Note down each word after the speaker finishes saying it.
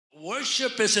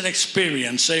Worship is an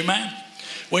experience, amen?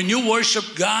 When you worship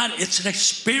God, it's an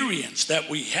experience that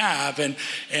we have.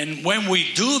 And when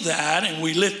we do that and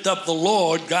we lift up the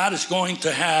Lord, God is going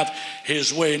to have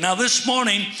his way. Now this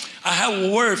morning, I have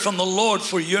a word from the Lord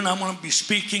for you, and I'm going to be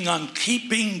speaking on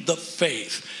keeping the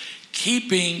faith.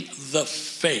 Keeping the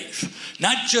faith.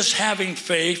 Not just having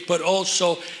faith, but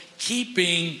also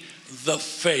keeping the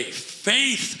faith.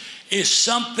 Faith is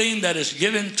something that is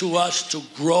given to us to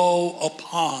grow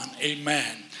upon,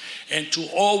 amen, and to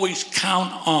always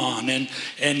count on and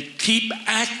keep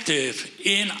active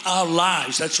in our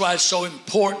lives. That's why it's so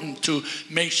important to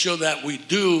make sure that we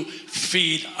do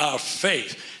feed our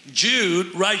faith.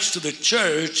 Jude writes to the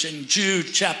church in Jude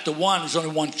chapter 1, there's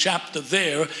only one chapter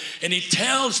there, and he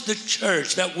tells the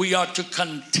church that we are to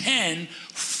contend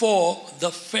for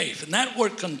the faith. And that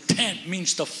word content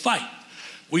means to fight.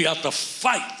 We have to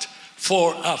fight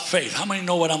for our faith. How many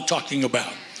know what I'm talking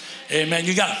about? Amen.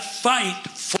 You got to fight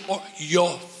for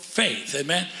your faith.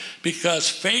 Amen. Because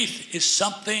faith is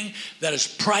something that is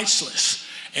priceless.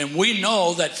 And we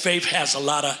know that faith has a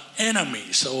lot of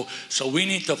enemies. So we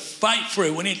need to fight for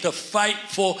it. We need to fight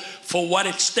for what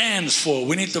it stands for.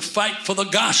 We need to fight for the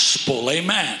gospel.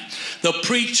 Amen. The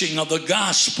preaching of the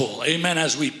gospel. Amen.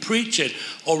 As we preach it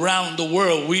around the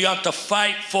world, we have to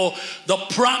fight for the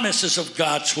promises of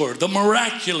God's word, the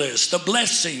miraculous, the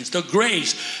blessings, the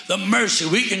grace, the mercy.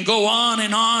 We can go on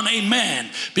and on. Amen.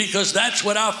 Because that's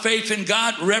what our faith in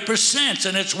God represents,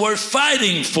 and it's worth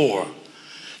fighting for.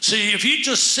 See, if you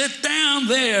just sit down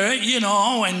there,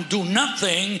 and do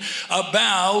nothing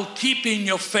about keeping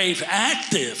your faith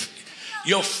active,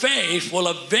 your faith will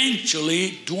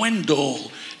eventually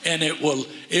dwindle, and it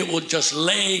will just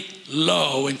lay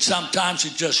low, and sometimes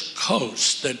it just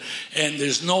coasts, and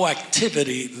there's no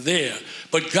activity there.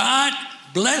 But God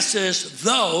blesses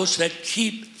those that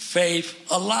keep faith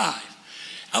alive.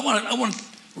 I want to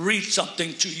read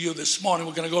something to you this morning.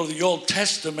 We're going to go to the Old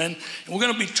Testament, and we're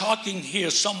going to be talking here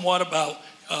somewhat about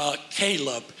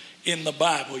Caleb in the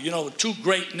Bible. Two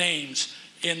great names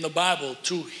in the Bible,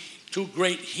 two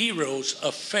great heroes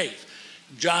of faith,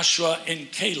 Joshua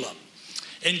and Caleb.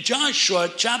 In Joshua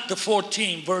chapter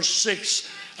 14, verse 6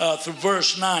 through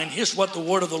verse 9, here's what the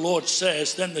word of the Lord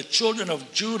says. Then the children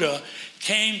of Judah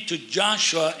came to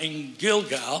Joshua in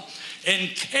Gilgal, and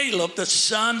Caleb, the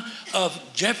son of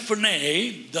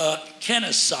Jephunneh, the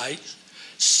Kenizzite,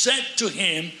 said to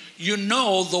him, "You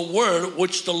know the word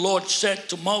which the Lord said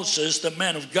to Moses, the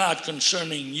man of God,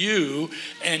 concerning you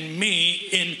and me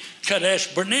in Kadesh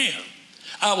Barnea.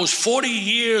 I was 40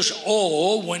 years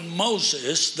old when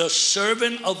Moses, the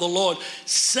servant of the Lord,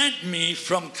 sent me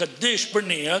from Kadesh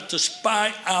Barnea to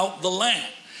spy out the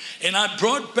land. And I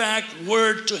brought back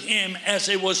word to him as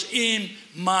it was in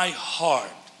my heart.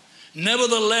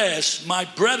 Nevertheless, my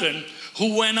brethren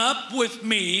who went up with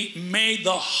me made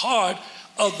the heart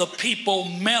of the people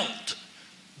melt.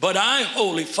 But I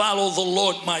wholly follow the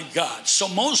Lord my God." So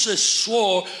Moses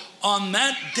swore on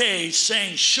that day,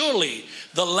 saying, "Surely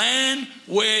the land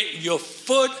where your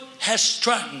foot has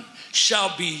trodden shall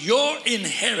be your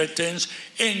inheritance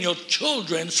and your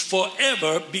children's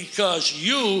forever, because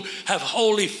you have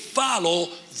wholly followed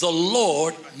the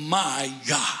Lord my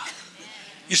God."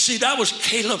 You see, that was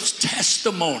Caleb's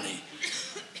testimony.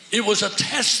 It was a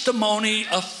testimony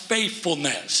of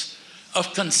faithfulness,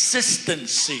 of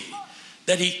consistency,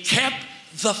 that he kept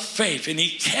the faith and he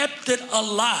kept it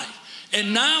alive.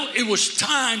 And now it was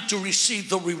time to receive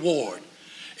the reward.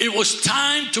 It was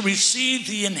time to receive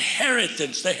the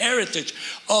inheritance, the heritage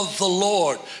of the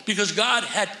Lord, because God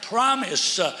had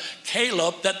promised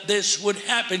Caleb that this would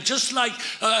happen. Just like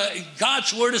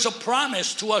God's word is a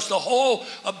promise to us, the whole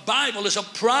Bible is a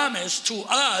promise to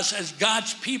us as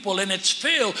God's people, and it's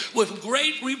filled with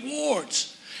great rewards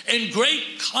and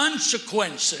great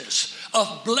consequences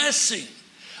of blessing.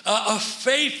 Of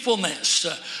faithfulness,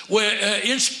 where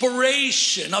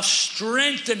inspiration, of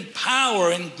strength and power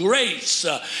and grace.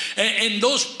 And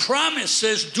those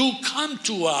promises do come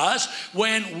to us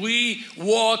when we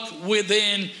walk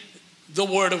within the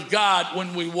Word of God,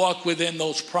 when we walk within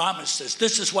those promises.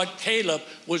 This is what Caleb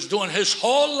was doing his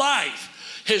whole life.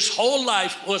 His whole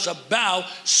life was about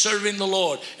serving the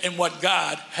Lord and what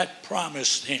God had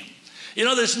promised him.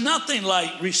 There's nothing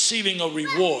like receiving a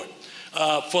reward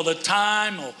for the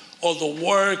time or the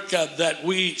work that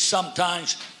we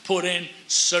sometimes put in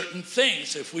certain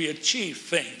things, if we achieve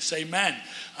things. Amen.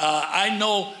 I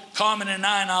know Carmen and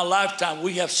I in our lifetime,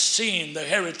 we have seen the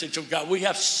heritage of God. We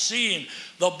have seen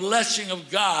the blessing of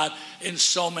God in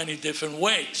so many different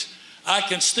ways. I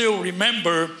can still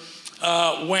remember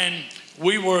when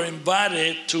we were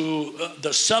invited to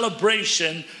the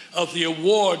celebration of the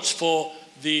awards for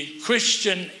the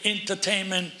Christian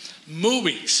entertainment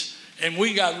movies. And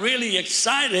we got really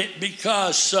excited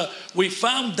because we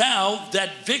found out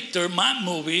that Victor, my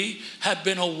movie, had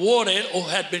been awarded or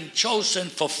had been chosen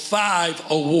for 5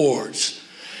 awards.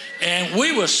 And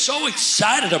we were so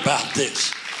excited about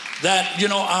this, that, you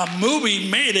know, our movie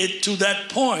made it to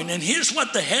that point. And here's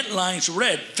what the headlines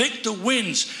read. Victor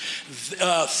wins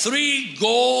 3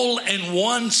 gold and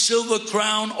 1 silver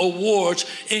crown awards,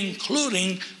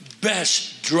 including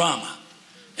Best Drama.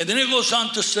 And then it goes on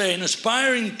to say, an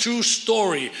inspiring true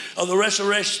story of the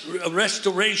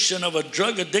restoration of a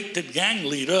drug-addicted gang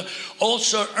leader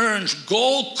also earns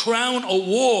Gold Crown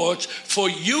Awards for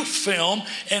youth film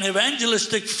and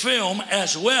evangelistic film,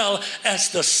 as well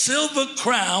as the Silver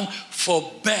Crown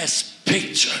for Best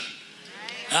Picture.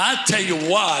 I tell you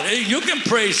what, you can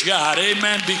praise God,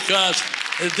 amen, because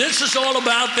this is all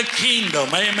about the kingdom,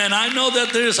 amen. I know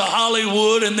that there's a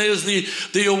Hollywood and there's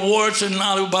the awards and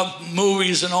about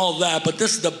movies and all that, but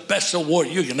this is the best award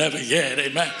you can ever get,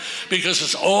 amen, because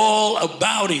it's all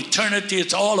about eternity.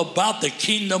 It's all about the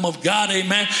kingdom of God,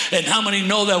 amen. And how many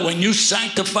know that when you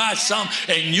sanctify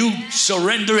something and you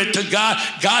surrender it to God,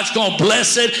 God's going to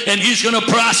bless it and he's going to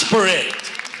prosper it.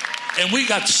 And we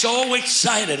got so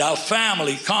excited. Our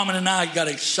family, Carmen and I, got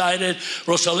excited.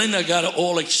 Rosalinda got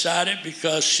all excited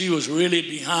because she was really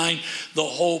behind the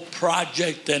whole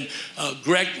project. And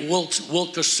Greg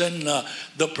Wilkerson,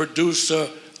 the producer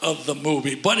of the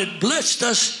movie. But it blessed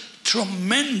us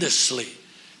tremendously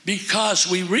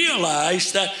because we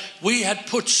realized that we had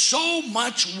put so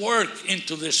much work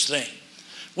into this thing.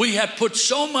 We had put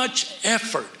so much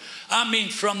effort. I mean,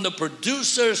 from the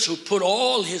producers who put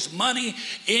all his money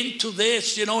into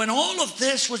this, you know, and all of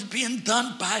this was being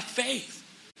done by faith.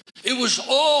 It was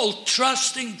all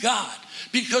trusting God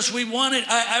because we wanted,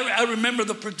 I remember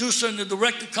the producer and the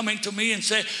director coming to me and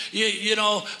say, you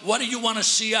know, what do you want to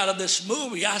see out of this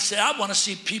movie? I said, I want to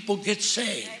see people get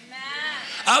saved.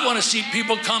 I want to see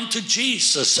people come to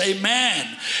Jesus. Amen.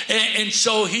 And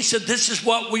so he said, this is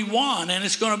what we want. And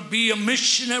it's going to be a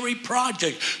missionary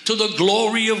project to the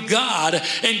glory of God.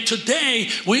 And today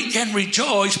we can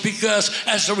rejoice because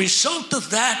as a result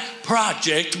of that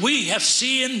project, we have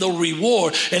seen the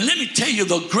reward. And let me tell you,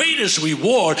 the greatest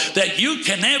reward that you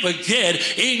can ever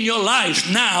get in your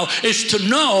life now is to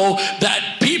know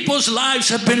that people's lives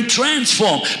have been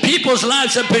transformed. People's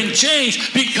lives have been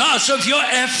changed because of your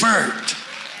effort.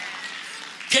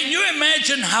 Can you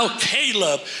imagine how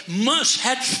Caleb must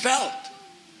have felt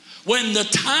when the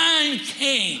time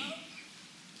came,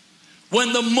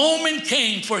 when the moment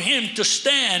came for him to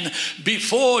stand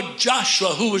before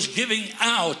Joshua, who was giving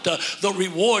out the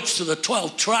rewards to the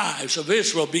 12 tribes of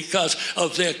Israel because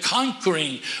of their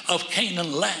conquering of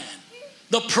Canaan land.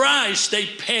 The price they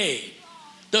paid,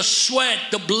 the sweat,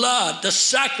 the blood, the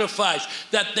sacrifice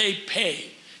that they paid.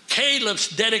 Caleb's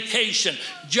dedication,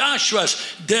 Joshua's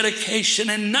dedication,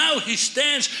 and now he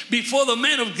stands before the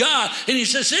men of God and he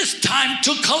says, it's time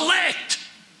to collect.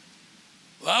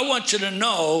 Well, I want you to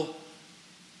know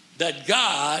that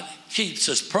God keeps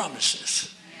his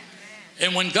promises.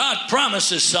 And when God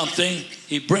promises something,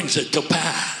 he brings it to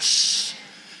pass.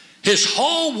 His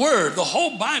whole word, the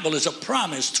whole Bible is a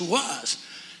promise to us.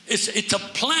 It's a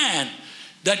plan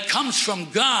that comes from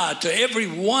God to every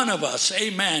one of us,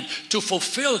 amen, to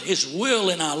fulfill his will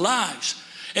in our lives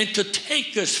and to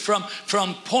take us from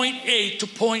point A to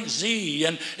point Z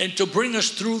and to bring us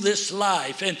through this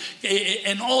life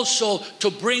and also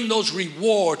to bring those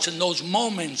rewards and those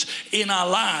moments in our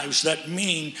lives that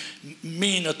mean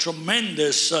a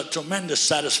tremendous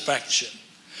satisfaction.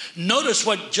 Notice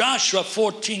what Joshua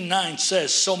 14:9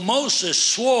 says. So Moses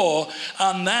swore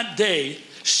on that day,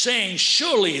 saying,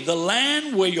 surely the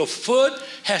land where your foot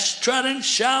has trodden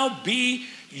shall be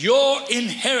your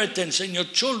inheritance and your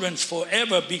children's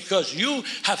forever, because you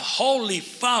have wholly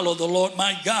followed the Lord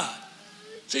my God.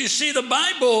 So you see, the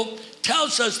Bible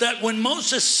tells us that when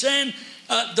Moses sent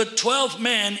the 12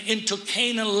 men into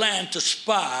Canaan land to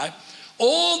spy,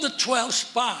 all the 12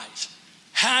 spies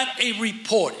had a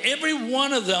report. Every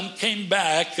one of them came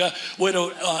back with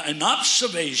an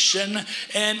observation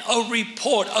and a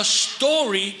report, a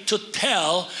story to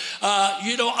tell,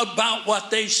 about what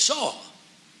they saw.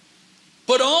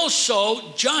 But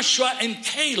also Joshua and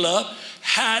Caleb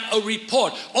had a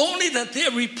report, only that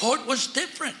their report was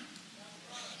different.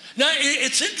 Now,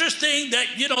 it's interesting that,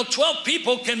 12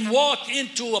 people can walk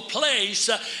into a place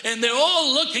and they're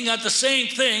all looking at the same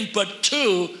thing, but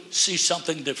 2 see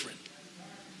something different.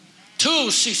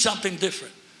 2 see something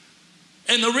different.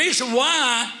 And the reason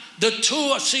why the 2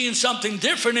 are seeing something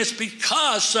different is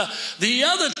because the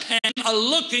other 10 are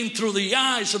looking through the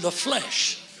eyes of the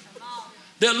flesh.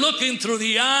 They're looking through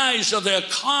the eyes of their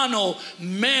carnal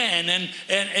man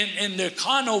and their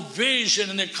carnal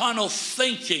vision and their carnal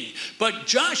thinking. But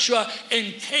Joshua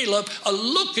and Caleb are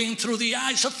looking through the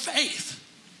eyes of faith.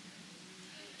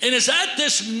 And it's at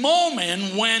this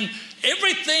moment when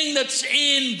everything that's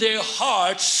in their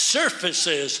hearts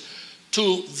surfaces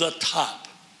to the top.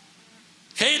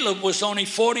 Caleb was only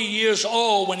 40 years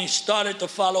old when he started to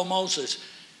follow Moses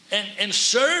and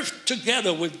served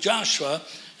together with Joshua.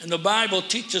 And the Bible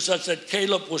teaches us that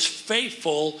Caleb was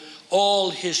faithful all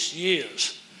his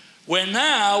years. Where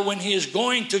now, when he is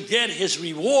going to get his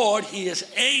reward, he is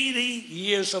 80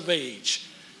 years of age.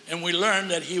 And we learn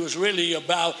that he was really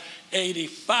about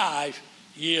 85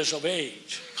 years of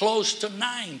age, close to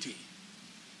 90.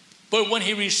 But when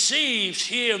he receives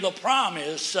here the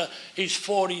promise, he's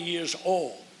 40 years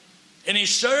old. And he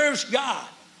serves God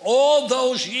all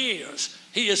those years.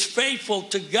 He is faithful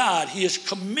to God. He is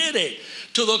committed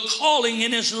to the calling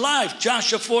in his life.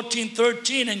 Joshua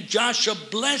 14:13, and Joshua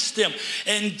blessed him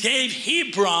and gave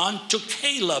Hebron to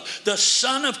Caleb, the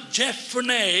son of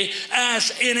Jephunneh,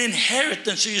 as an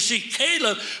inheritance. So you see,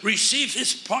 Caleb received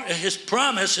his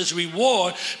promise, his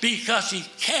reward, because he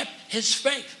kept his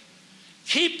faith.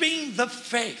 Keeping the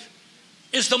faith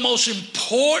is the most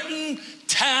important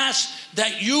task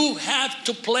that you have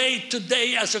to play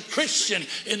today as a Christian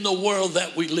in the world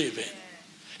that we live in.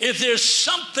 If there's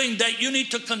something that you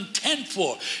need to contend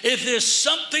for, if there's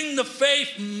something the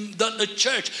faith, the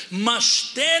church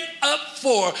must stand up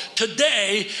for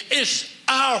today, is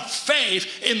our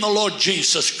faith in the Lord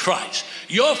Jesus Christ.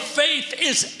 Your faith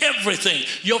is everything.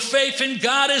 Your faith in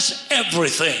God is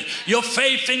everything. Your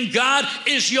faith in God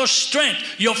is your strength.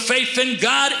 Your faith in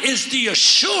God is the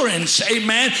assurance,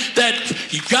 amen, that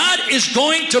God is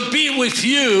going to be with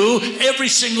you every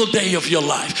single day of your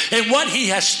life. And what he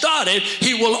has started,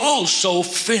 he will also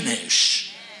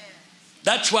finish.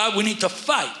 That's why we need to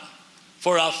fight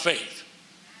for our faith.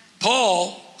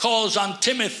 Paul calls on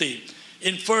Timothy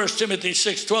in 1 Timothy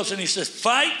 6:12, and he says,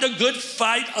 fight the good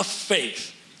fight of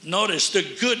faith. Notice, the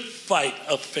good fight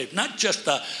of faith. Not just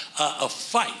a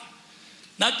fight.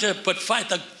 But fight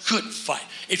the good fight.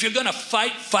 If you're going to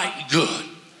fight, fight good.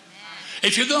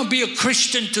 If you're going to be a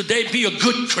Christian today, be a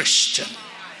good Christian.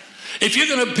 If you're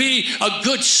going to be a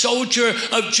good soldier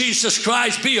of Jesus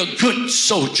Christ, be a good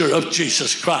soldier of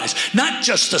Jesus Christ. Not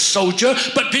just a soldier,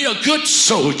 but be a good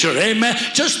soldier. Amen.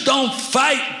 Just don't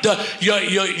fight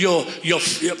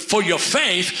for your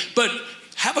faith, but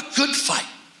have a good fight.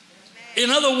 In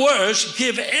other words,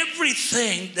 give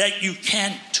everything that you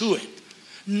can to it.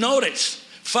 Notice,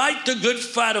 fight the good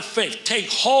fight of faith. Take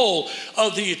hold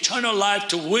of the eternal life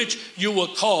to which you were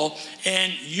called,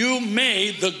 and you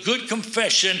made the good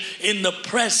confession in the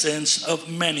presence of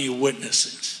many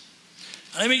witnesses.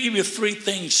 Let me give you 3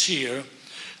 things here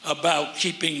about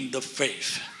keeping the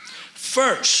faith.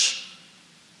 First,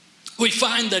 we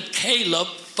find that Caleb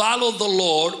followed the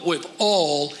Lord with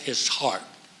all his heart.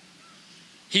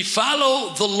 He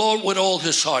followed the Lord with all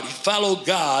his heart. He followed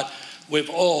God with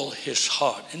all his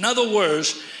heart. In other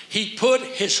words, he put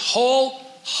his whole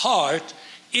heart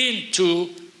into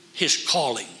his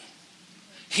calling.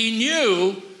 He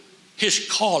knew his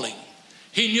calling.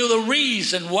 He knew the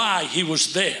reason why he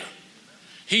was there.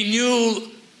 He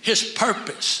knew his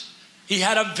purpose. He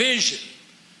had a vision.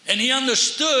 And he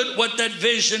understood what that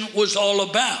vision was all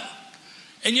about.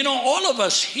 And you know, all of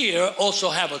us here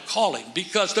also have a calling,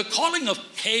 because the calling of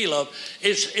Caleb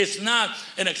is not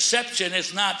an exception.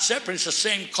 It's not separate. It's the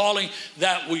same calling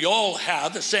that we all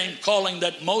have, the same calling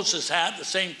that Moses had, the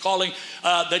same calling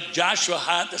that Joshua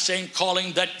had, the same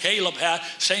calling that Caleb had,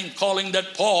 same calling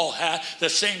that Paul had, the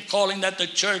same calling that the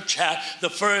church had,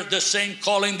 the same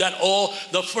calling that all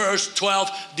the first 12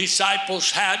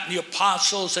 disciples had, the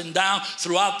apostles, and down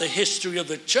throughout the history of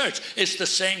the church. It's the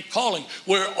same calling.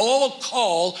 We're all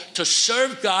called to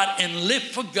serve God and live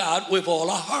for God with all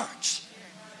our hearts.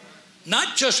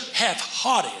 Not just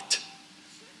half-hearted,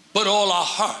 but all our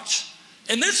hearts.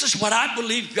 And this is what I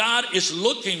believe God is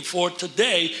looking for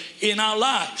today in our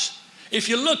lives. If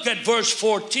you look at verse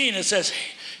 14, it says,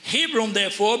 Hebron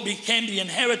therefore became the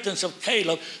inheritance of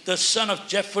Caleb, the son of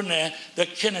Jephunneh, the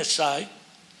Kenizzite,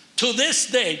 to this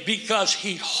day, because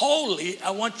he wholly,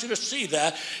 I want you to see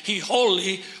that, he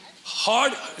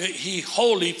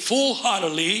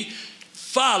full-heartedly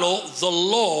followed the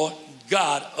Lord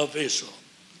God of Israel.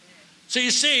 So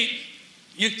you see,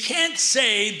 you can't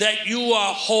say that you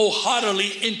are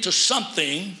wholeheartedly into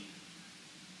something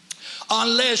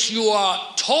unless you are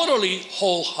totally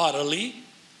wholeheartedly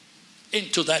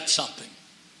into that something.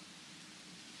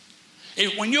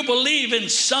 When you believe in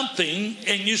something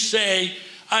and you say,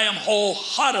 I am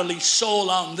wholeheartedly sold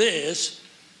on this,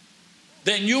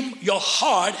 then your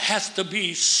heart has to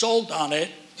be sold on it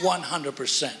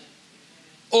 100%.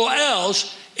 Or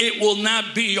else it will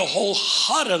not be a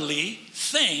wholeheartedly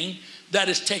thing that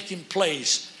is taking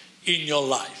place in your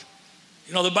life.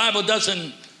 You know, the Bible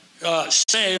doesn't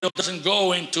say, or doesn't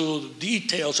go into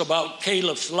details about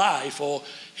Caleb's life or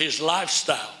his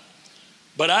lifestyle.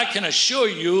 But I can assure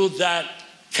you that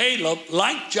Caleb,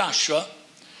 like Joshua,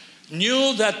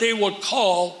 knew that they were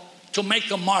called to make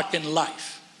a mark in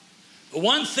life.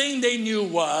 One thing they knew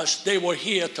was they were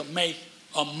here to make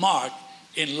a mark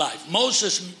in life.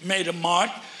 Moses made a mark,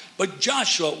 but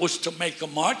Joshua was to make a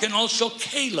mark, and also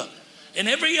Caleb. And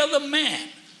every other man,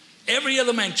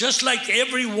 just like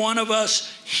every one of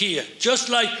us here, just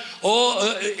like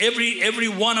every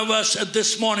one of us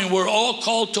this morning, we're all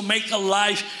called to make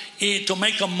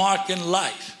a mark in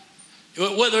life.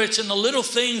 Whether it's in the little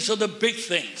things or the big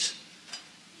things.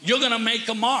 You're going to make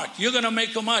a mark. You're going to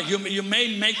make a mark. You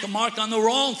may make a mark on the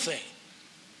wrong thing.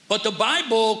 But the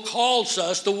Bible calls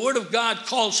us, the Word of God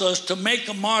calls us to make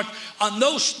a mark on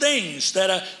those things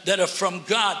that are from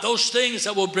God, those things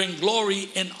that will bring glory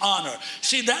and honor.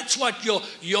 See, that's what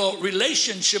your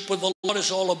relationship with the Lord is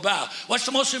all about. What's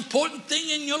the most important thing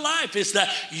in your life is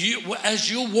that as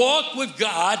you walk with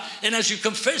God and as you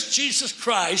confess Jesus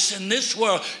Christ in this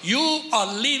world, you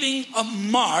are leaving a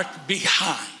mark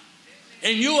behind.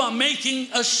 And you are making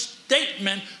a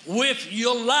statement with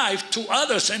your life to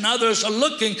others. And others are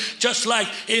looking just like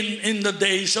in the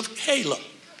days of Caleb.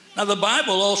 Now the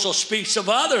Bible also speaks of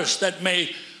others that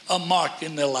made a mark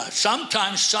in their life.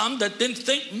 Sometimes some that didn't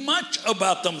think much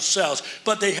about themselves,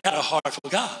 but they had a heart for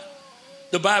God.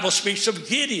 The Bible speaks of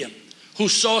Gideon, who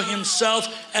saw himself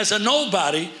as a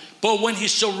nobody, but when he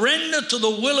surrendered to the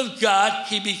will of God,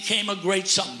 he became a great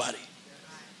somebody.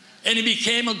 And he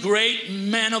became a great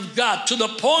man of God, to the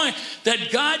point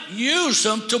that God used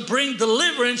him to bring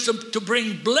deliverance, to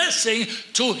bring blessing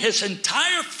to his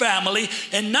entire family,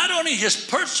 and not only his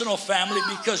personal family,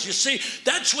 because you see,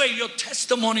 that's where your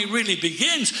testimony really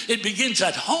begins. It begins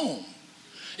at home.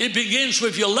 It begins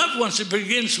with your loved ones. It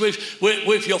begins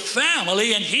with your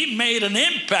family. And he made an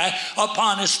impact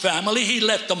upon his family. He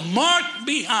left a mark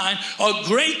behind, a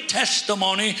great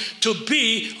testimony to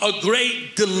be a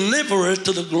great deliverer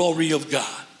to the glory of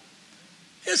God.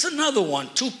 Here's another one.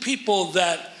 Two people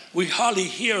that we hardly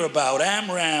hear about,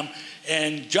 Amram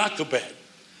and Jochebed,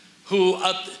 who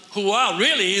are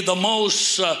really the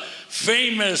most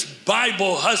famous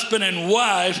Bible husband and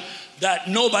wife that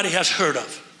nobody has heard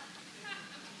of.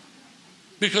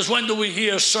 Because when do we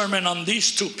hear a sermon on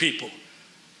these two people?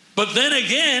 But then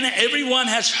again, everyone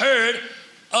has heard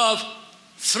of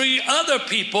three other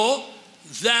people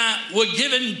that were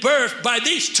given birth by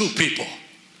these two people.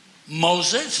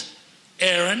 Moses,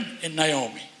 Aaron, and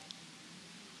Naomi.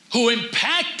 Who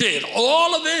impacted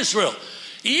all of Israel.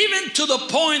 Even to the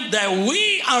point that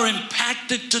we are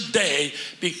impacted today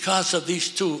because of these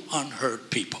two unheard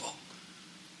people.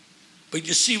 But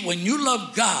you see, when you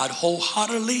love God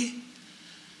wholeheartedly,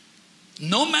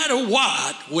 no matter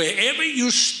what, wherever you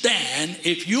stand,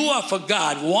 if you are for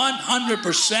God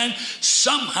 100%,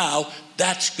 somehow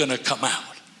that's going to come out.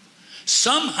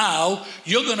 Somehow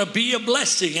you're going to be a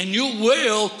blessing, and you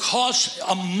will cause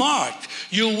a mark.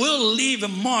 You will leave a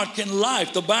mark in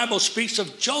life. The Bible speaks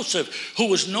of Joseph, who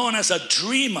was known as a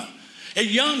dreamer. A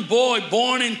young boy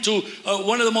born into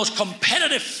one of the most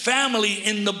competitive family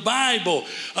in the Bible,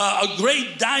 a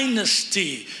great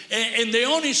dynasty. And they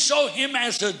only saw him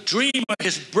as a dreamer.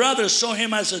 His brothers saw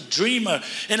him as a dreamer.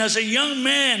 And as a young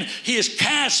man, he is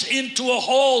cast into a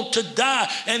hole to die.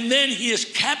 And then he is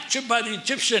captured by the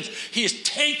Egyptians. He is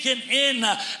taken in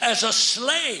as a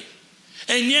slave.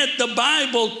 And yet the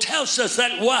Bible tells us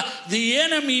that what the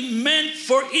enemy meant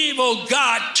for evil,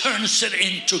 God turns it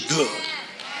into good.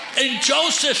 And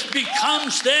Joseph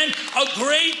becomes then a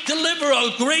great deliverer,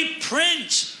 a great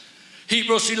prince.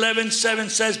 Hebrews 11:7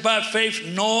 says, by faith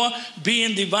Noah,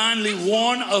 being divinely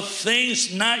warned of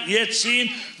things not yet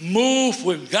seen, moved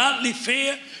with godly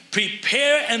fear,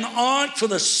 prepared an ark for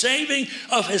the saving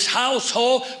of his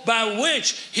household, by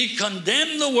which he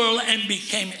condemned the world and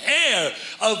became heir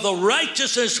of the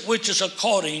righteousness which is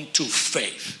according to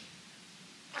faith.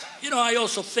 You know, I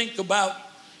also think about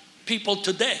people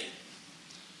today.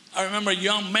 I remember a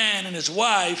young man and his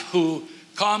wife who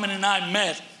Carmen and I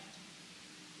met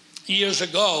years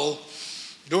ago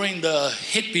during the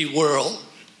hippie world.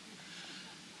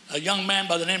 A young man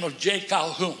by the name of Jay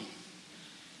Calhoun.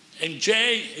 And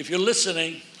Jay, if you're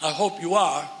listening, I hope you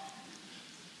are.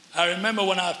 I remember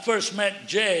when I first met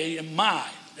Jay and Mai,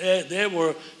 they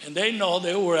were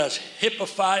as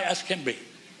hippified as can be.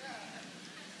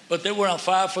 But they were on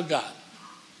fire for God.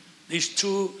 These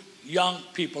two young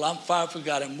people. I'm fired for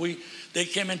God. And they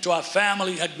came into our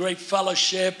family, had great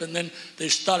fellowship, and then they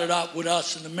started out with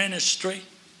us in the ministry.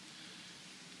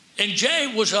 And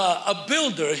Jay was a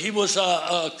builder. He was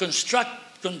a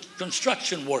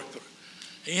construction worker.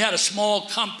 He had a small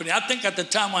company. I think at the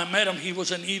time I met him, he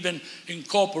wasn't even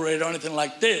incorporated or anything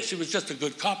like this. He was just a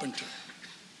good carpenter.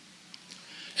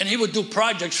 And he would do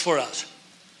projects for us.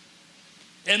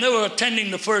 And they were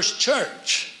attending the First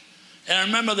Church. And I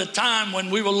remember the time when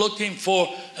we were looking for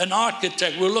an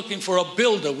architect. We were looking for a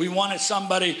builder. We wanted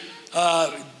somebody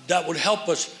that would help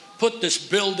us put this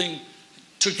building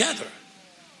together.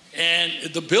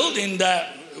 And the building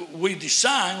that we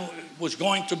designed was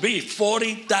going to be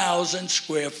 40,000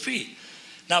 square feet.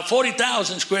 Now,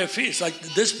 40,000 square feet, it's like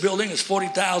this building is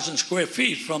 40,000 square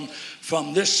feet.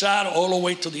 From this side all the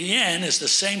way to the end is the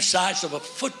same size of a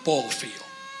football field.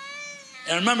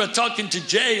 And I remember talking to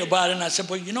Jay about it, and I said,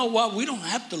 well, you know what? We don't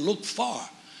have to look far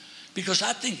because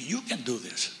I think you can do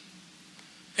this.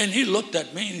 And he looked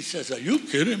at me and he says, are you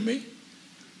kidding me?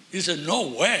 He said, no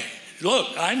way. Look,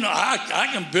 I know I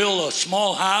can build a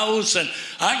small house and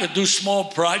I can do small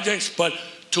projects, but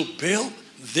to build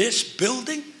this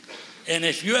building, and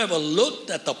if you ever looked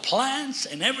at the plans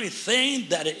and everything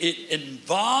that it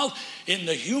involved in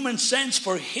the human sense,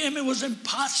 for him it was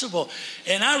impossible.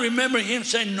 And I remember him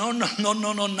saying, no,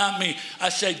 not me. I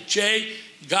said, Jay,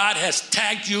 God has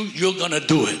tagged you, you're going to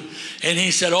do it. And he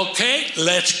said, okay,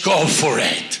 let's go for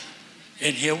it.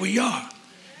 And here we are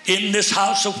in this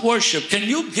house of worship. Can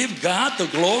you give God the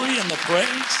glory and the praise?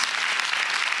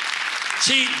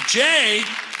 See, Jay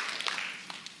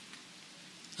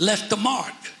left a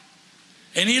mark.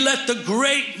 And he left a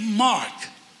great mark.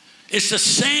 It's the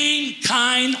same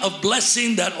kind of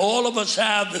blessing that all of us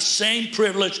have, the same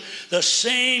privilege, the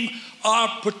same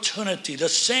opportunity, the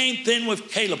same thing with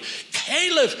Caleb.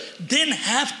 Caleb didn't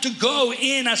have to go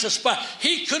in as a spy.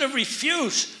 He could have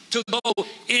refused to go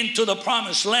into the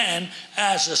promised land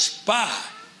as a spy.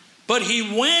 But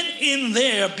he went in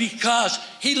there because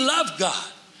he loved God.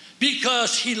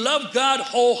 Because he loved God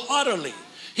wholeheartedly.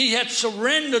 He had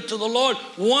surrendered to the Lord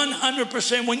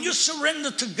 100%. When you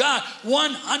surrender to God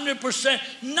 100%,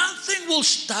 nothing will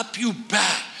stop you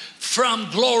back from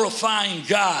glorifying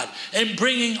God and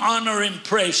bringing honor and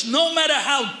praise, no matter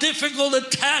how difficult the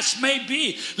task may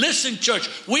be. Listen, church,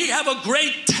 we have a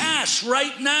great task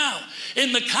right now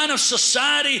in the kind of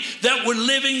society that we're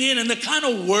living in the kind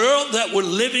of world that we're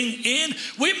living in.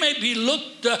 We may be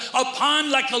looked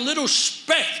upon like a little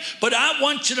speck, but I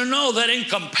want you to know that in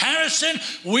comparison,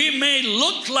 we may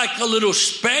look like a little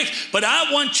speck, but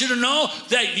I want you to know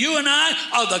that you and I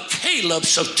are the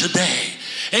Calebs of today.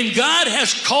 And God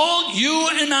has called you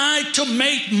and I to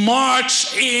make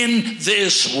marks in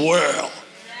this world.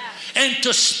 And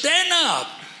to stand up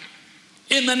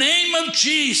in the name of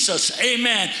Jesus,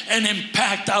 amen, and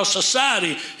impact our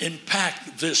society,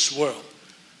 impact this world.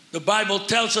 The Bible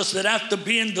tells us that after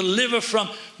being delivered from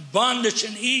bondage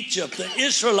in Egypt, the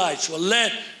Israelites were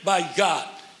led by God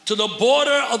to the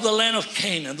border of the land of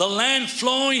Canaan, the land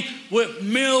flowing with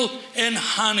milk and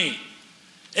honey.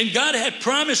 And God had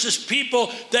promised his people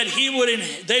that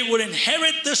they would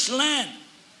inherit this land.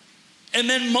 And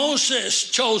then Moses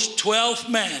chose 12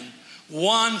 men,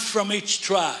 one from each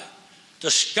tribe,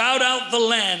 to scout out the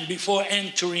land before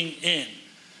entering in.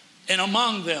 And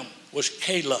among them was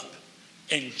Caleb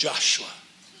and Joshua.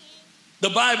 The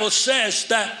Bible says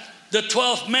that the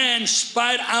 12 men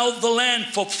spied out the land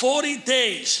for 40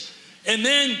 days and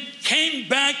then came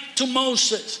back to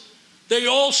Moses. They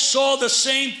all saw the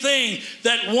same thing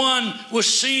that one was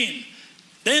seeing.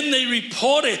 Then they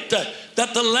reported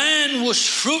that the land was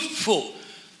fruitful,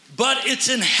 but its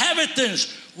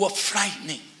inhabitants were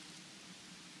frightening.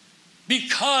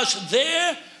 Because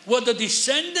there were the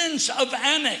descendants of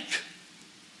Anak,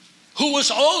 who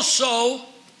was also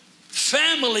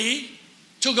family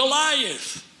to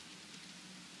Goliath.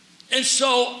 And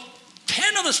so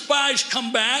 10 of the spies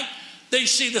come back. They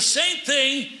see the same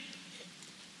thing,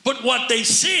 but what they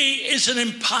see is an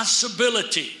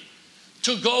impossibility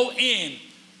to go in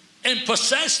and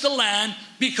possess the land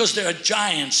because there are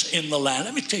giants in the land.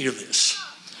 Let me tell you this.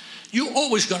 You're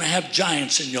always going to have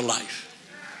giants in your life.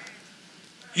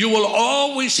 You will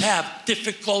always have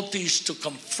difficulties to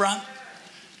confront.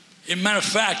 As a matter of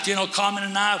fact, Carmen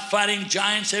and I are fighting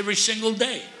giants every single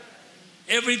day.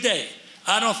 Every day.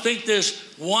 I don't think there's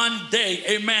one day,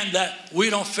 amen, that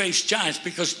we don't face giants,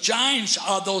 because giants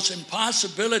are those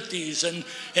impossibilities and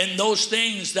those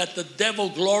things that the devil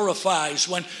glorifies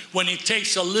when he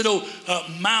takes a little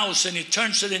mouse and he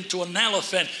turns it into an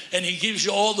elephant, and he gives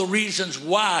you all the reasons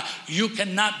why you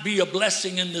cannot be a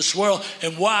blessing in this world,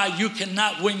 and why you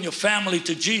cannot win your family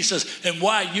to Jesus, and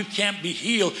why you can't be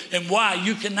healed, and why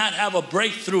you cannot have a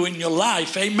breakthrough in your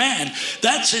life. Amen.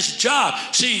 That's his job.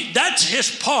 See, that's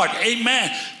his part. Amen.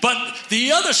 But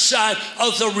the other side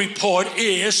of the report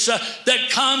is that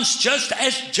comes just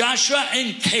as Joshua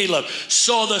and Caleb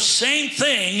saw the same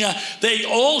thing. They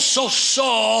also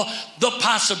saw the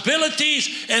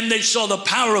possibilities, and they saw the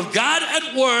power of God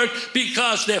at work,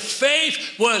 because their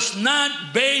faith was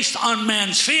not based on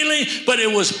man's feeling, but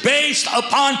it was based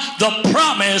upon the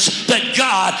promise that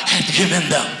God had given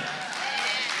them.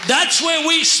 That's where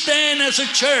we stand as a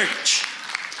church.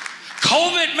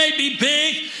 COVID may be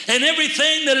big, and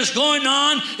everything that is going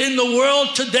on in the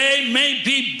world today may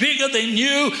be bigger than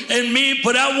you and me,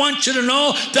 but I want you to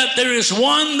know that there is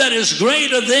one that is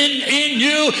greater than in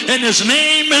you, and his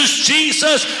name is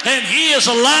Jesus, and he is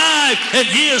alive, and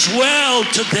he is well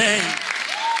today.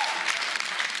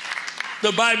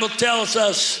 The Bible tells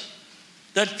us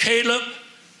that Caleb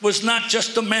was not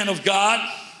just a man of God,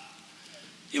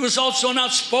 he was also an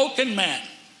outspoken man.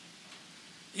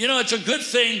 You know, it's a good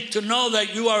thing to know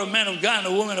that you are a man of God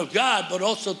and a woman of God, but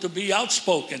also to be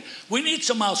outspoken. We need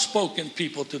some outspoken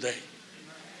people today.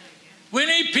 We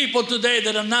need people today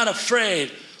that are not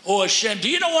afraid or ashamed. Do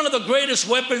you know one of the greatest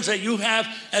weapons that you have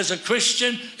as a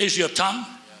Christian is your tongue?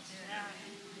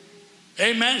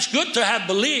 Amen. It's good to have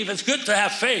belief. It's good to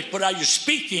have faith. But are you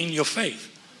speaking your faith?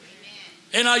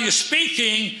 And are you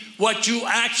speaking what you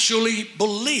actually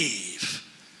believe?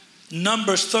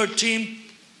 Numbers 13.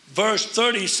 Verse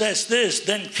 30 says this: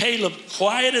 Then Caleb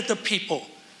quieted the people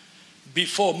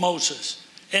before Moses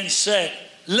and said,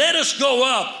 let us go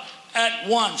up at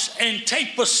once and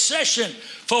take possession,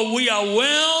 for we are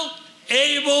well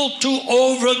able to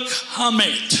overcome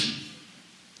it.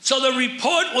 So the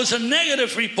report was a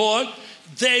negative report.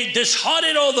 They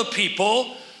disheartened all the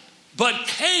people, but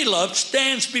Caleb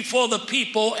stands before the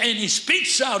people and he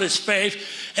speaks out his faith,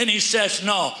 and he says,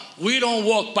 no, we don't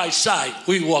walk by sight,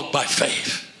 we walk by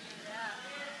faith.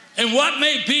 And what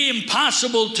may be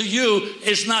impossible to you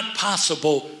is not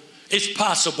possible. It's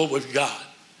possible with God.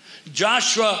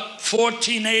 Joshua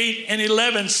 14:8 and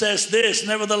 11 says this: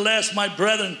 Nevertheless, my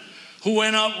brethren who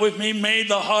went up with me made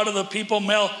the heart of the people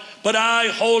melt, but I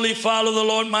wholly follow the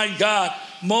Lord my God.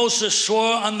 Moses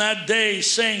swore on that day,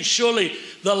 saying, surely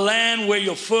the land where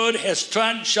your foot has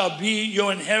trodden shall be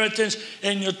your inheritance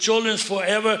and your children's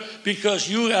forever, because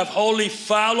you have wholly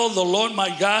followed the Lord my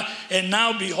God. And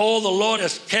now behold, the Lord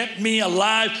has kept me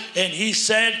alive. And he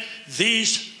said,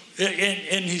 these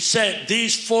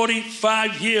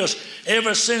 45 years,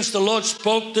 ever since the Lord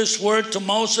spoke this word to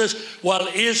Moses, while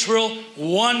Israel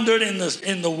wandered in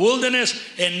the wilderness,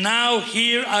 and now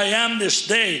here I am this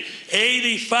day,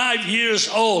 85 years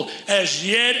old, as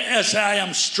yet as I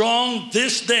am strong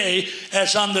this day,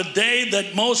 as on the day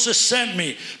that Moses sent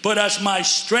me. But as my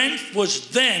strength was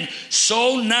then,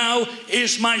 so now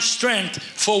is my strength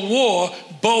for war,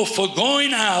 both for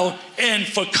going out and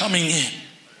for coming in.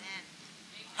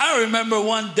 I remember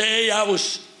one day I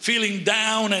was feeling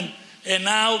down and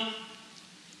out,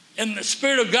 and the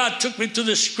Spirit of God took me to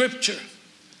the scripture.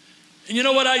 And you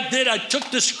know what I did? I took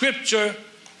the scripture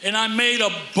and I made a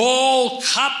bold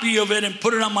copy of it and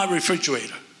put it on my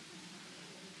refrigerator.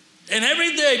 And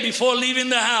every day before leaving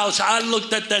the house, I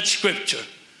looked at that scripture.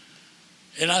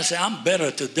 And I said, I'm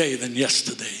better today than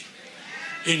yesterday.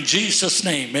 In Jesus'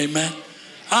 name, amen.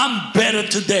 I'm better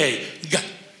today.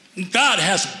 God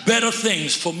has better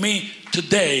things for me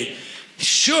today.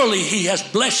 Surely he has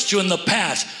blessed you in the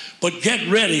past, but get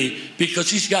ready,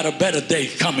 because he's got a better day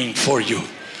coming for you.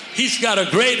 He's got a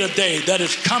greater day that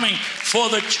is coming for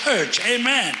the church.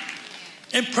 Amen.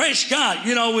 And praise God.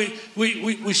 You know,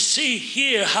 we see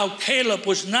here how Caleb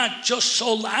was not just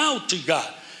sold out to God.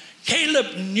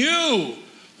 Caleb knew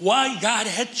why God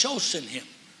had chosen him.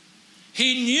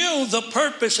 He knew the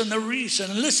purpose and the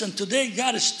reason. And listen, today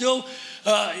God is still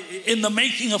in the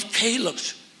making of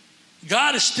Caleb's.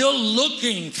 God is still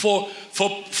looking for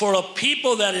a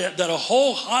people that are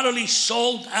wholeheartedly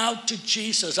sold out to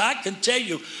Jesus. I can tell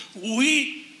you,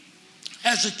 we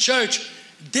as a church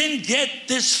didn't get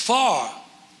this far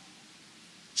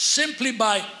simply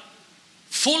by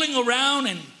fooling around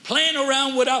and playing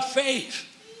around with our faith.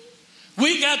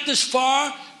 We got this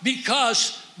far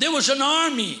because there was an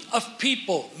army of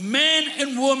people, men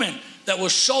and women, that were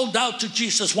sold out to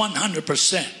Jesus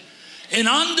 100%. And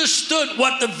understood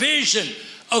what the vision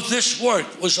of this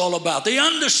work was all about. They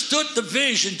understood the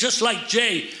vision just like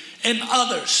Jay and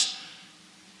others.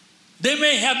 They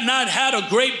may have not had a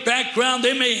great background.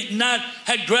 They may not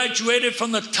have graduated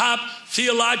from the top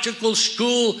theological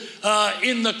school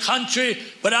in the country.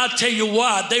 But I'll tell you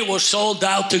what, they were sold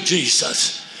out to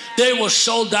Jesus. They were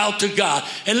sold out to God.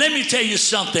 And let me tell you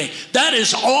something. That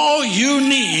is all you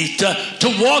need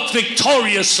to walk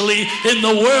victoriously in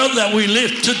the world that we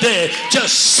live today.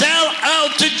 Just sell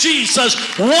out to Jesus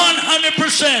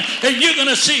 100%. And you're going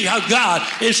to see how God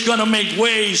is going to make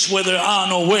ways where there are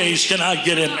no ways. Can I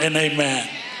get an amen?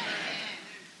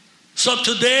 So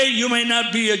today you may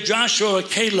not be a Joshua or a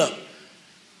Caleb.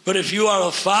 But if you are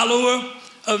a follower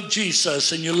of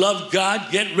Jesus and you love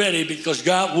God, get ready, because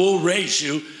God will raise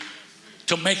you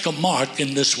to make a mark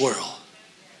in this world.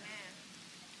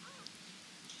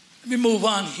 Let me move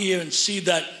on here and see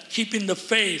that keeping the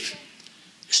faith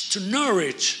is to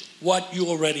nourish what you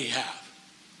already have.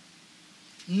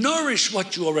 Nourish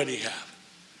what you already have.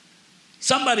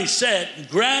 Somebody said,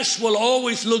 grass will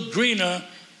always look greener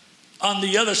on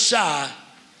the other side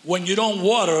when you don't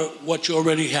water what you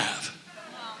already have.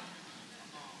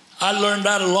 I learned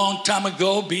that a long time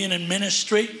ago, being in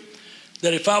ministry,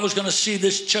 that if I was going to see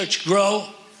this church grow,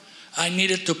 I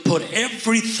needed to put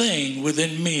everything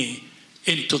within me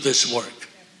into this work.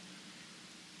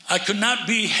 I could not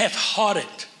be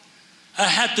half-hearted. I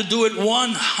had to do it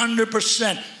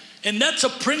 100%. And that's a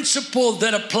principle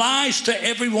that applies to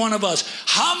every one of us.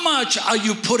 How much are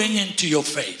you putting into your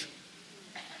faith?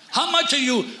 How much are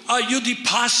you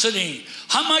depositing?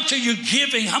 How much are you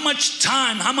giving? How much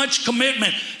time, how much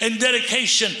commitment and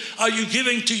dedication are you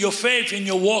giving to your faith in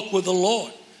your walk with the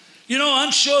Lord? You know,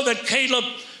 I'm sure that Caleb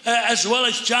as well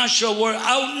as Joshua were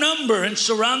outnumbered and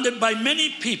surrounded by many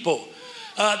people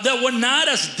that were not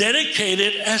as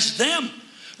dedicated as them.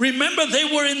 Remember, they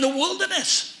were in the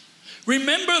wilderness.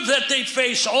 Remember that they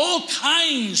faced all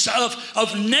kinds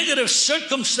of negative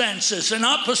circumstances and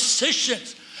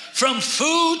oppositions, from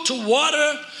food to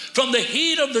water, from the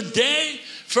heat of the day,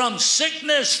 from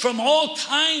sickness, from all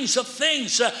kinds of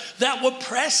things that were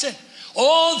present.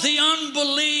 All the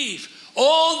unbelief,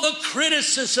 all the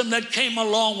criticism that came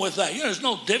along with that. You know, it's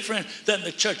no different than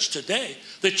the church today.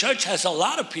 The church has a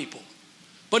lot of people,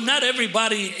 but not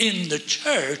everybody in the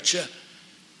church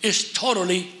is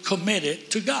totally committed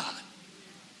to God.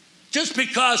 Just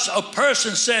because a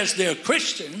person says they're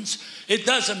Christians, it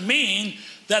doesn't mean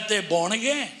that they're born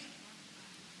again,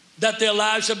 that their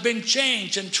lives have been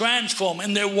changed and transformed,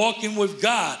 and they're walking with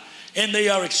God, and they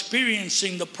are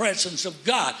experiencing the presence of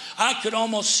God. I could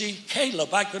almost see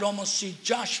Caleb. I could almost see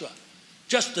Joshua.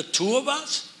 Just the two of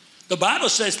us. The Bible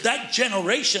says that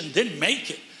generation didn't make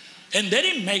it. And they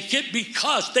didn't make it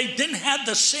because they didn't have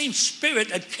the same spirit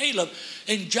that Caleb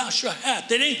and Joshua had.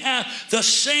 They didn't have the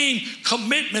same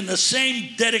commitment, the same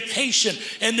dedication,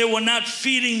 and they were not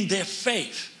feeding their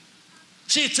faith.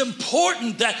 See, it's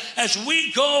important that as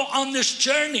we go on this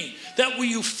journey, that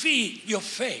you feed your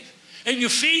faith. And you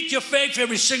feed your faith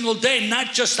every single day,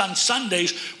 not just on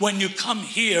Sundays when you come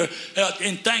here.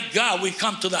 And thank God we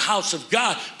come to the house of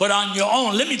God, but on your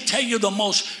own. Let me tell you, the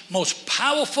most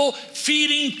powerful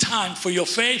feeding time for your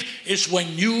faith is when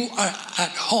you are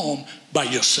at home by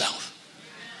yourself.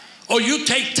 Or you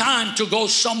take time to go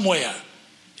somewhere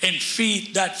and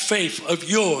feed that faith of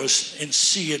yours and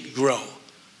see it grow.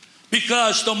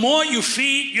 Because the more you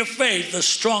feed your faith, the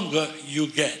stronger you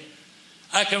get.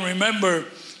 I can remember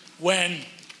when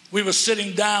we were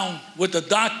sitting down with the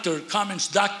doctor, Carmen's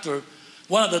doctor,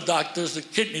 one of the doctors, the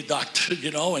kidney doctor, you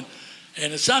know, and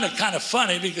it sounded kind of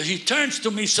funny because he turns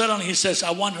to me suddenly, he says, "I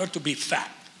want her to be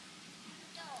fat."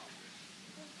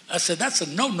 I said, "That's a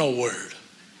no-no word,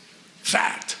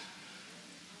 fat."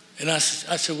 And I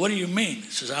said, "What do you mean?"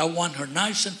 He says, "I want her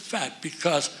nice and fat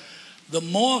because the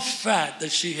more fat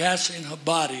that she has in her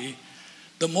body,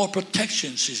 the more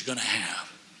protection she's going to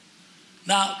have."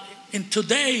 Now, in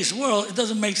today's world, it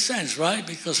doesn't make sense, right?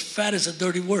 Because fat is a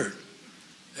dirty word.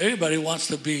 Everybody wants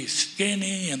to be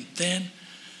skinny and thin.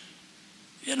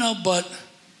 You know, but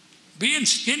being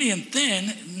skinny and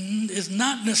thin is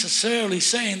not necessarily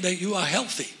saying that you are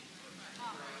healthy.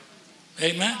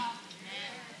 Amen?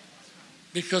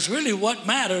 Because really what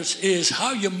matters is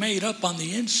how you're made up on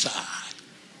the inside.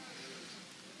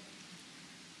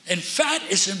 And fat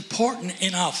is important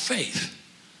in our faith.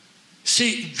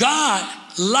 See, God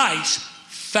likes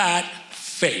fat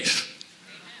faith.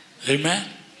 Amen?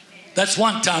 That's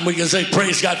one time we can say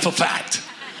praise God for fat.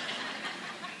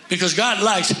 Because God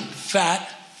likes fat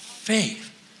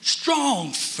faith,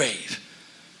 strong faith.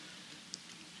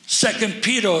 2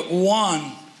 Peter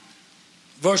 1,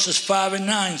 verses 5 and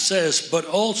 9 says, but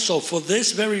also for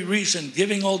this very reason,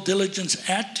 giving all diligence,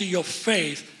 add to your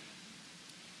faith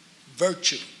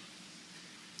virtue.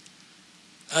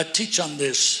 I teach on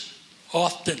this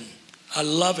often. I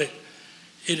love it.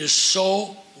 It is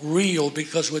so real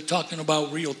because we're talking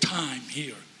about real time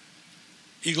here.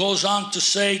 He goes on to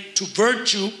say, to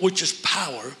virtue, which is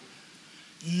power,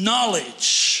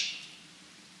 knowledge.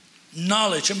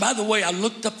 Knowledge. And by the way, I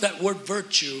looked up that word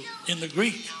virtue in the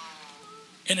Greek.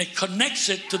 And it connects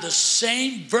it to the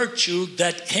same virtue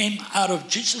that came out of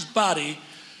Jesus' body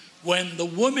when the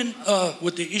woman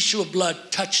with the issue of blood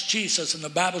touched Jesus. And the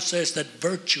Bible says that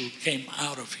virtue came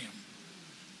out of him.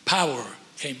 Power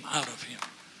came out of him.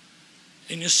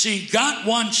 And you see, God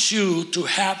wants you to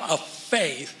have a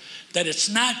faith that it's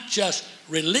not just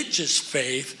religious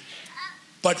faith,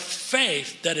 but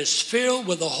faith that is filled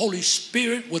with the Holy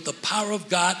Spirit, with the power of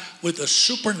God, with the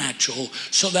supernatural,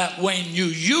 so that when you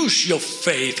use your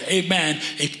faith, amen,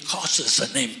 it causes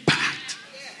an impact.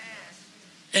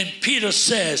 And Peter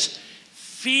says,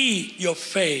 feed your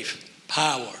faith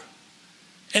power.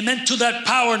 And then to that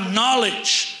power,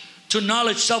 knowledge. To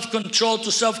knowledge, self-control.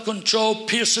 To self-control,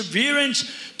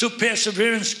 perseverance. To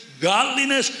perseverance,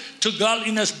 godliness. To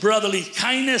godliness, brotherly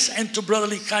kindness. And to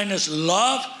brotherly kindness,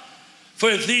 love. For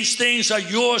if these things are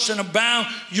yours and abound,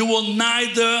 you will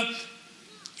neither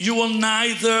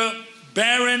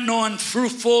barren nor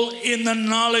unfruitful in the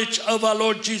knowledge of our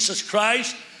Lord Jesus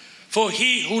Christ. For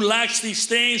he who lacks these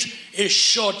things is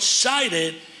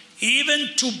short-sighted, even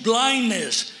to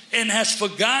blindness, and has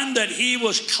forgotten that he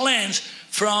was cleansed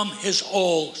from his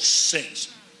old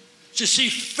sins. So you see,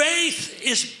 faith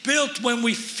is built when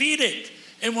we feed it,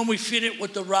 and when we feed it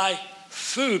with the right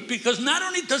food. Because not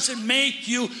only does it make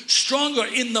you stronger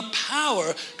in the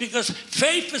power, because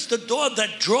faith is the door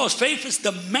that draws. Faith is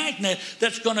the magnet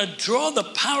that's going to draw the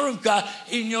power of God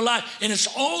in your life. And it's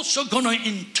also going to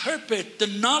interpret the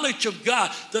knowledge of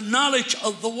God, the knowledge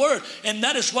of the Word. And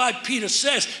that is why Peter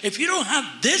says, if you don't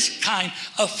have this kind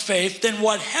of faith, then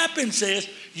what happens is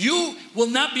you will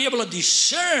not be able to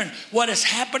discern what is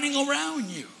happening around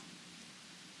you.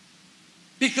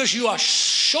 Because you are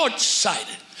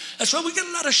short-sighted. That's why we get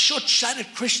a lot of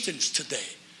short-sighted Christians today.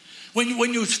 When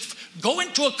you go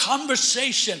into a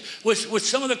conversation with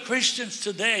some of the Christians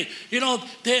today, you know,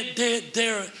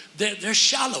 they're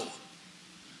shallow.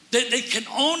 They can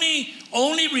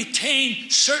only retain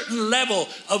certain level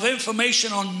of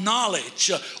information on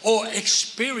knowledge or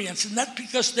experience, and that's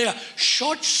because they are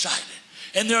short-sighted.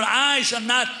 And their eyes are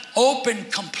not open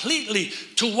completely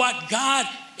to what God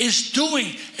is doing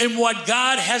and what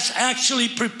God has actually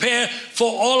prepared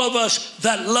for all of us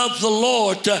that love the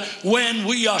Lord when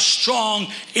we are strong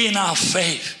in our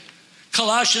faith.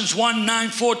 Colossians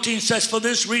 1:9-14 says, for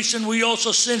this reason we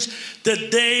also, since the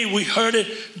day we heard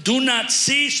it, do not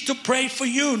cease to pray for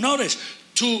you. Notice,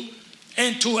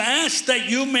 to ask that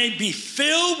you may be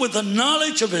filled with the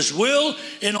knowledge of his will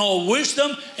in all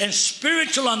wisdom and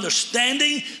spiritual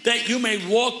understanding, that you may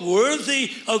walk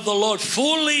worthy of the Lord,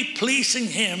 fully pleasing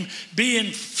him,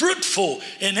 being fruitful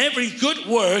in every good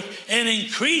work and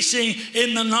increasing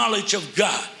in the knowledge of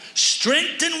God.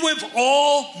 Strengthened with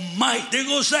all might. There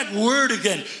goes that word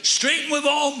again. Strengthened with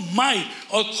all might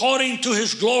according to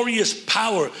his glorious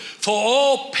power, for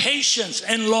all patience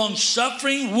and long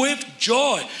suffering with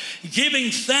joy,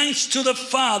 giving thanks to the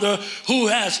Father who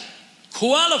has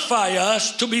qualified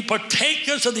us to be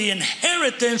partakers of the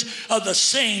inheritance of the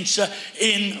saints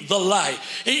in the light.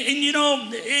 And you know,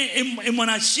 and when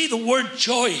I see the word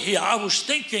joy here, I was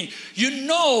thinking, you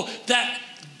know that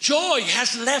joy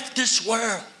has left this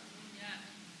world.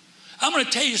 I'm going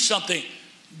to tell you something.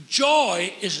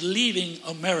 Joy is leaving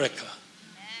America.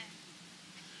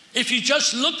 If you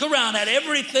just look around at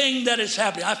everything that is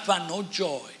happening, I find no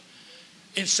joy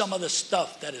in some of the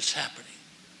stuff that is happening.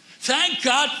 Thank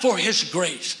God for his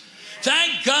grace.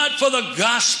 Thank God for the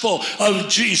gospel of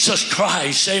Jesus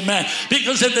Christ. Amen.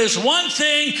 Because if there's one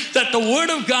thing that the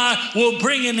Word of God will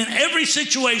bring in every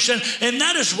situation, and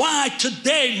that is why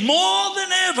today, more than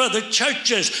ever, the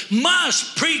churches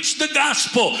must preach the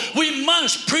gospel. We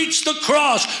must preach the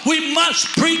cross. We must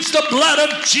preach the blood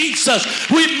of Jesus.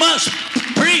 We must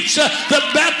preach the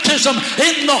baptism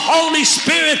in the Holy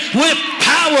Spirit with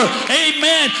power.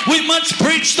 Amen. We must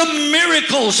preach the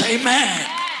miracles. Amen.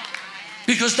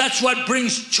 Because that's what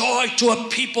brings joy to a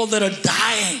people that are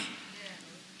dying.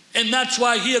 And that's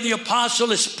why here the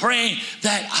apostle is praying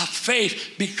that our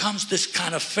faith becomes this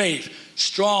kind of faith.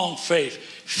 Strong faith.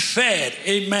 Fed.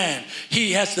 Amen.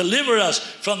 He has delivered us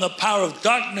from the power of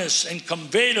darkness and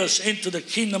conveyed us into the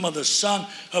kingdom of the Son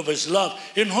of his love,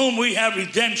 in whom we have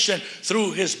redemption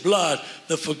through his blood,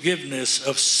 the forgiveness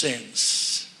of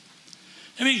sins.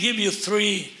 Let me give you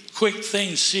 3 quick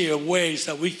things here, ways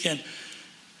that we can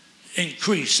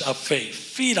increase our faith,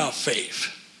 feed our faith.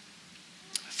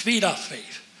 Feed our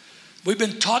faith. We've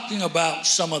been talking about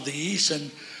some of these,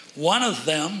 and one of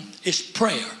them is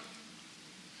prayer.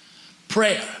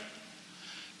 Prayer.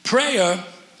 Prayer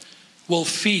will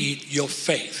feed your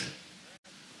faith.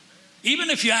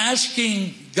 Even if you're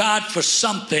asking God for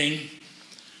something,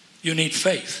 you need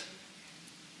faith.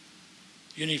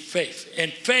 You need faith.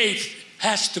 And faith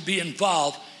has to be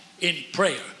involved in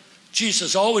prayer.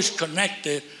 Jesus always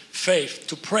connected faith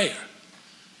to prayer.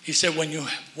 He said, when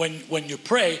you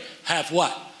pray, have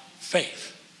what?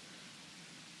 Faith.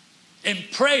 And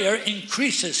prayer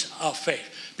increases our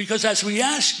faith. Because as we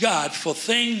ask God for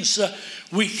things,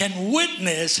 we can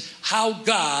witness how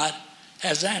God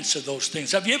has answered those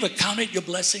things. Have you ever counted your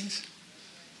blessings?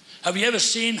 Have you ever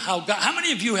seen how God, how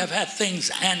many of you have had things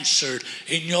answered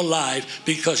in your life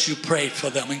because you prayed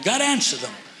for them? And God answered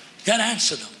them. God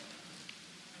answered them.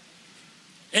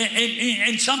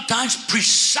 And sometimes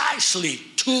precisely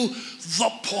to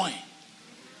the point.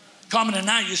 Carmen and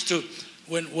I used to,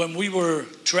 when we were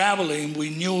traveling, we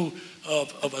knew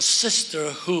of a sister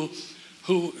who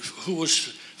was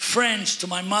friends to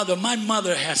my mother. My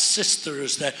mother has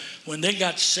sisters that when they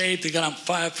got saved, they got on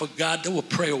fire for God. They were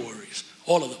prayer warriors,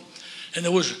 all of them. And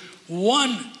there was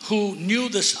one who knew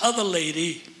this other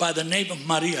lady by the name of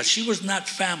Maria. She was not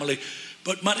family,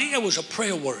 but Maria was a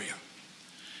prayer warrior.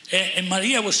 And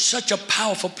Maria was such a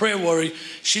powerful prayer warrior.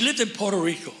 She lived in Puerto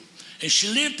Rico. And she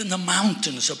lived in the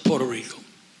mountains of Puerto Rico.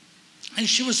 And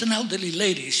she was an elderly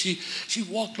lady. She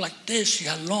walked like this. She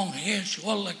had long hair. She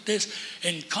walked like this.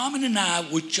 And Carmen and I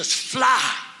would just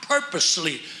fly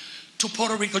purposely to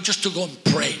Puerto Rico just to go and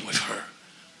pray with her.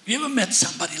 You ever met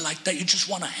somebody like that? You just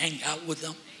want to hang out with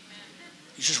them.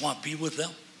 You just want to be with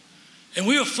them. And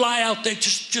we would fly out there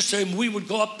and we would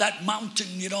go up that mountain,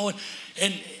 you know,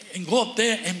 and go up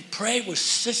there and pray with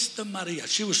Sister Maria.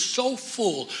 She was so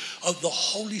full of the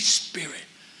Holy Spirit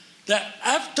that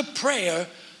after prayer,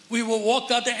 we would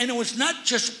walk out there, and it was not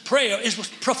just prayer, it was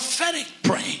prophetic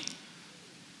praying.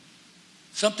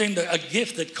 A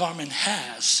gift that Carmen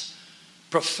has,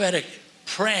 prophetic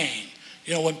praying.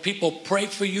 You know, when people pray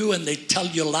for you and they tell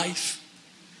your life,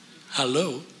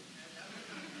 hello.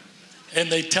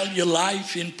 And they tell your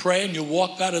life in prayer, and you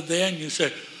walk out of there and you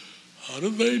say, how do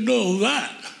they know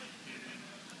that?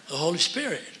 The Holy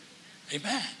Spirit.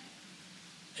 Amen.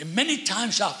 And many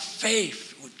times our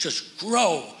faith would just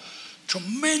grow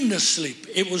tremendously.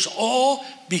 It was all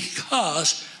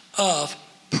because of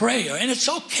prayer. And it's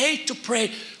okay to pray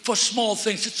for small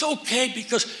things. It's okay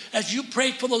because as you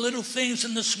pray for the little things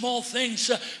and the small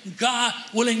things, God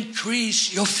will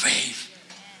increase your faith.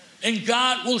 And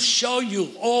God will show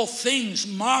you all things,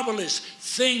 marvelous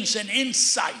things and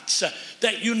insights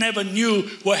that you never knew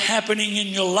were happening in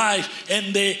your life.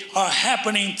 And they are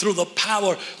happening through the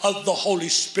power of the Holy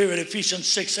Spirit. Ephesians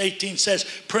 6:18 says,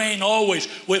 praying always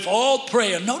with all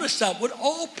prayer. Notice that, with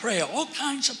all prayer, all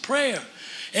kinds of prayer.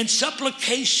 And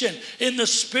supplication in the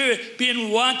Spirit,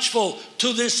 being watchful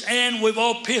to this end with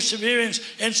all perseverance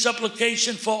and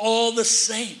supplication for all the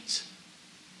saints.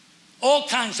 All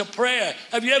kinds of prayer.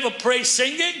 Have you ever prayed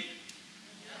singing?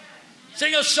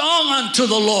 Sing a song unto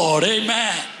the Lord.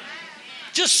 Amen.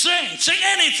 Just sing. Sing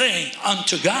anything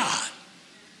unto God.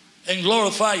 And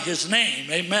glorify His name.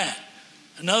 Amen.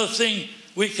 Another thing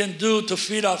we can do to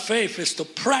feed our faith is to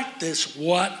practice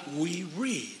what we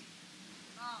read.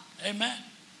 Amen.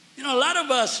 You know, a lot of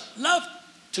us love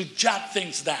to jot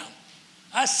things down.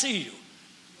 I see you.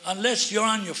 Unless you're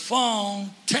on your phone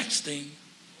texting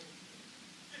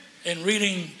and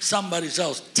reading somebody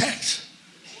else's text.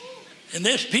 And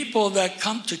there's people that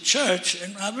come to church,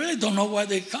 and I really don't know why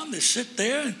they come. They sit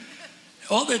there, and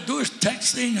all they do is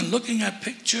texting and looking at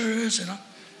pictures.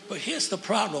 But here's the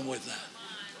problem with that.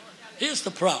 Here's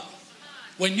the problem.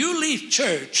 When you leave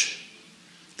church,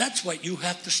 that's what you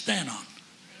have to stand on.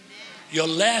 Your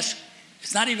last,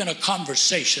 it's not even a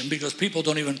conversation because people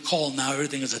don't even call now.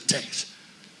 Everything is a text.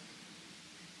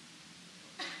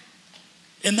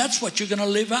 And that's what you're going to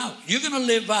live out. You're going to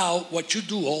live out what you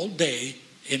do all day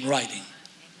in writing.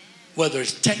 Whether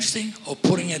it's texting or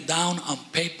putting it down on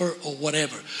paper or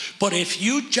whatever. But if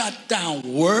you jot down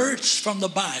words from the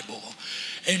Bible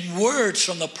and words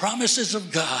from the promises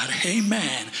of God,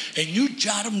 amen, and you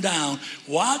jot them down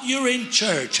while you're in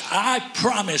church, I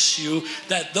promise you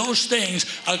that those things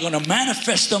are going to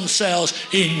manifest themselves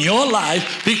in your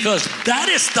life, because that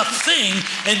is the thing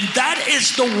and that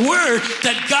is the word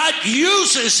that God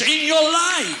uses in your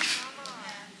life.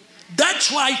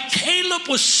 That's why Caleb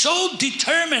was so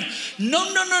determined. No,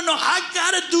 I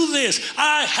got to do this.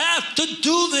 I have to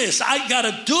do this. I got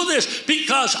to do this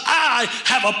because I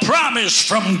have a promise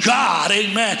from God.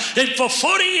 Amen. And for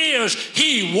 40 years,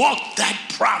 he walked that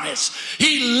promise.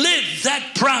 He lived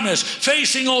that promise,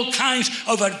 facing all kinds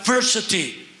of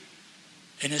adversity.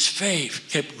 And his faith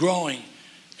kept growing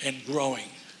and growing.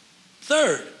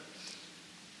 Third,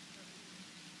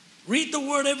 read the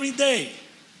word every day.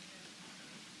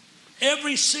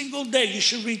 Every single day you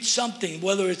should read something,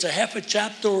 whether it's a half a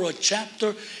chapter or a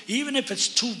chapter, even if it's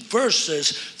 2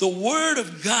 verses. The Word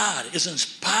of God is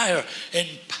inspired and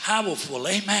powerful.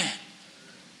 Amen.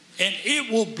 And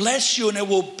it will bless you and it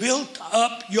will build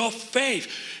up your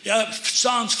faith.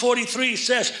 Psalms 43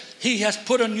 says, He has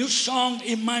put a new song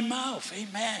in my mouth.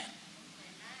 Amen.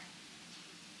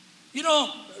 You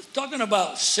know, talking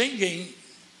about singing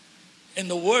in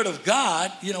the Word of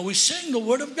God, you know, we sing the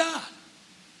Word of God.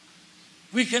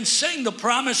 We can sing the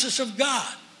promises of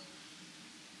God.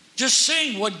 Just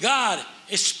sing what God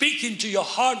is speaking to your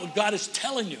heart, what God is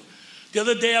telling you. The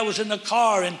other day I was in the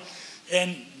car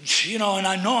and you know, and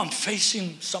I know I'm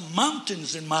facing some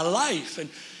mountains in my life. And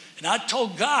I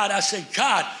told God, I said,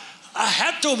 God, I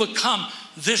have to overcome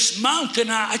this mountain.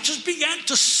 I just began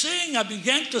to sing. I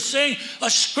began to sing a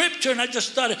scripture, and I just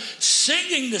started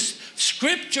singing this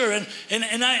scripture. And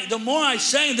the more I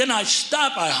sang, then I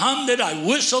stopped. I hummed it. I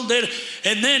whistled it.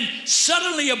 And then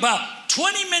suddenly about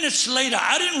 20 minutes later,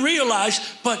 I didn't realize,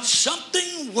 but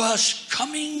something was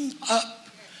coming up.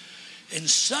 And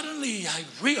suddenly I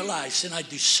realized and I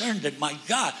discerned that, my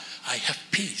God, I have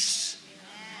peace.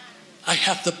 I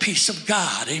have the peace of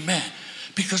God. Amen.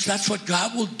 Because that's what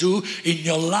God will do in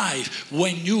your life.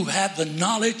 When you have the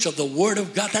knowledge of the Word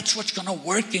of God, that's what's going to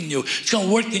work in you. It's going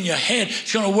to work in your head.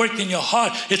 It's going to work in your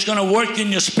heart. It's going to work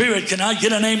in your spirit. Can I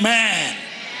get an amen? Amen.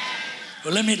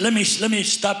 Well, let me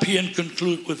stop here and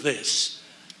conclude with this.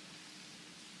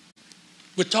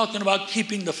 We're talking about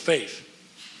keeping the faith.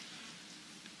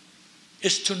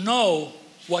 It's to know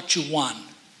what you want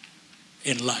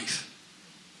in life.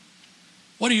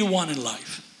 What do you want in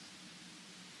life?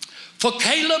 For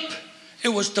Caleb, it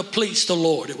was to please the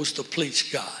Lord. It was to please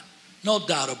God. No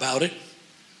doubt about it.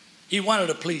 He wanted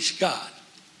to please God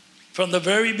from the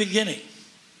very beginning.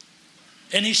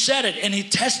 And he said it and he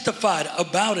testified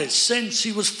about it since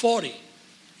he was 40.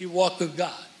 He walked with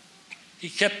God. He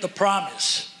kept the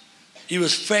promise. He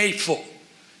was faithful.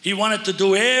 He wanted to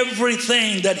do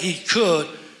everything that he could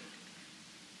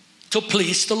to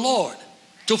please the Lord,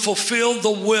 to fulfill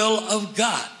the will of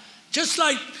God. Just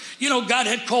like, you know, God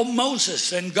had called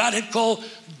Moses and God had called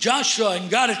Joshua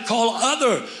and God had called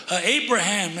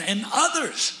Abraham and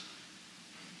others.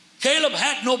 Caleb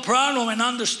had no problem in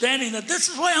understanding that this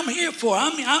is what I'm here for.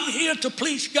 I'm here to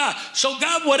please God. So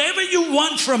God, whatever you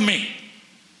want from me,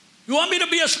 you want me to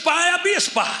be a spy? I'll be a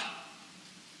spy.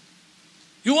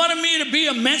 You wanted me to be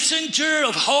a messenger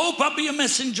of hope? I'll be a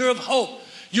messenger of hope.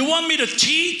 You want me to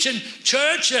teach in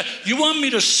church? You want me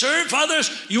to serve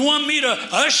others? You want me to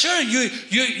usher?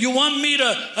 You want me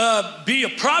to be a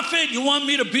prophet? You want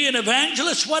me to be an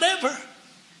evangelist? Whatever.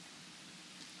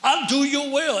 I'll do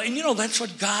your will. And you know, that's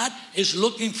what God is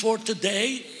looking for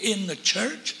today in the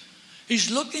church.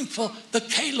 He's looking for the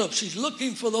Calebs. He's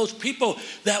looking for those people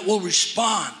that will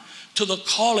respond to the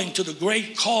calling, to the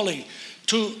great calling,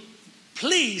 to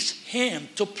please Him,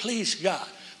 to please God.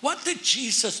 What did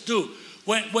Jesus do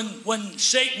when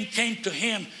Satan came to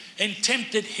Him and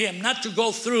tempted Him not to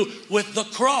go through with the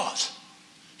cross?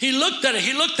 He looked at it.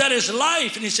 He looked at His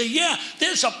life and He said, yeah,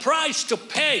 there's a price to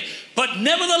pay. But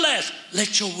nevertheless,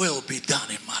 let your will be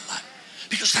done in my life.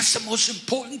 Because that's the most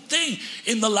important thing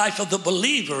in the life of the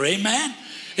believer. Amen?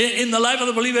 In the life of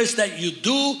the believer is that you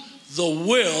do the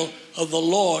will of the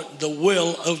Lord, the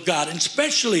will of God. And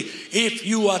especially if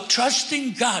you are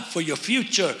trusting God for your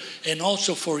future and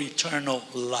also for eternal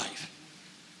life.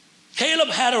 Caleb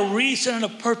had a reason and a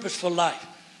purpose for life.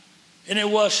 And it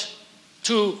was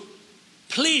to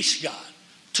please God,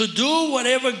 to do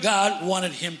whatever God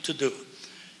wanted him to do,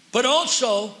 but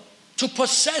also to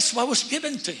possess what was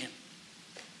given to him.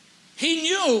 He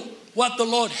knew what the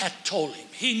Lord had told him.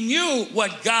 He knew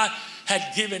what God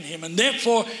had given him, and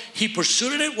therefore he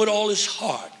pursued it with all his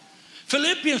heart.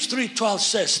 Philippians 3:12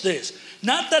 says this,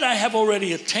 not that I have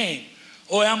already attained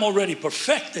or am already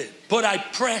perfected, but I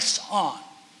press on.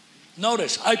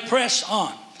 Notice, I press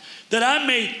on, that I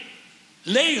may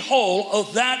lay hold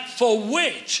of that for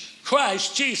which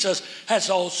Christ Jesus has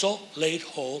also laid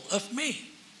hold of me.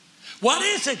 What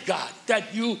is it, God,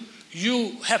 that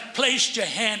you have placed your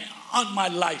hand on my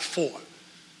life for?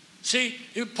 See,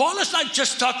 Paul is not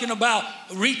just talking about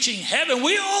reaching heaven.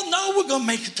 We all know we're going to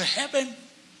make it to heaven.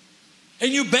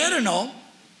 And you better know,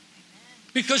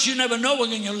 because you never know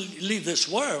when you leave this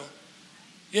world.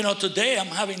 You know, today I'm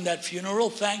having that funeral.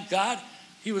 Thank God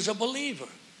he was a believer.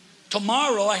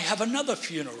 Tomorrow I have another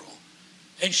funeral,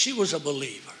 and she was a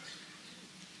believer.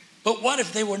 But what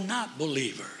if they were not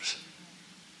believers?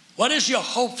 What is your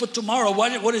hope for tomorrow?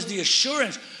 What is the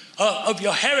assurance of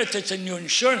your heritage and your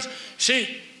insurance?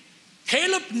 See,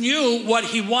 Caleb knew what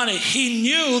he wanted. He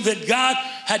knew that God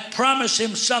had promised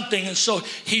him something, and so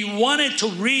he wanted to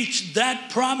reach that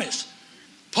promise.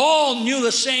 Paul knew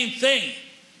the same thing.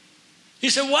 He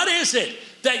said, what is it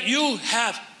that you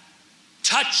have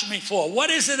touched me for? What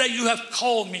is it that you have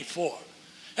called me for?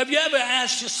 Have you ever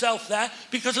asked yourself that?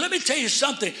 Because let me tell you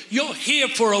something. You're here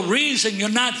for a reason. You're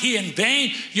not here in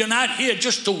vain. You're not here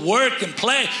just to work and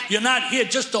play. You're not here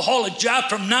just to hold a job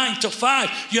from 9 to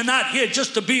 5. You're not here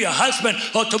just to be a husband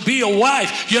or to be a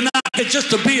wife. You're not here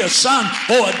just to be a son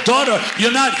or a daughter.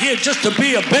 You're not here just to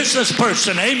be a business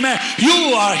person. Amen.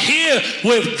 You are here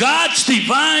with God's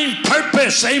divine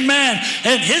purpose. Amen.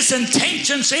 And his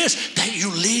intentions is that you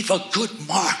leave a good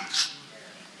mark.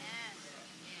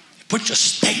 Put your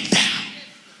stake down.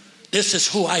 This is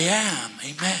who I am.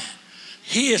 Amen.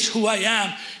 He is who I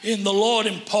am in the Lord.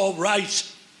 And Paul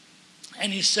writes,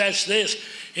 and he says this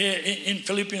in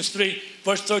Philippians 3,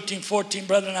 verse 13, 14,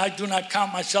 brethren, I do not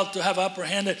count myself to have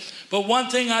apprehended. But one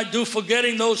thing I do,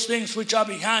 forgetting those things which are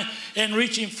behind and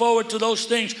reaching forward to those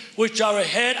things which are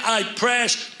ahead, I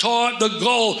press toward the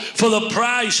goal for the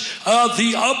prize of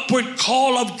the upward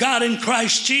call of God in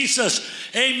Christ Jesus.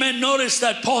 Amen. Notice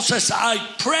that Paul says, I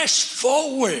press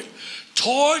forward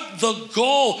toward the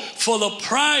goal for the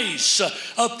prize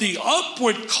of the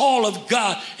upward call of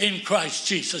God in Christ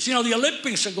Jesus. You know, the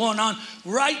Olympics are going on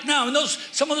right now. And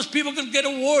some of those people can get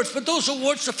awards, but those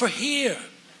awards are for here.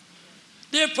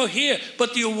 They're for here.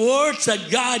 But the awards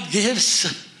that God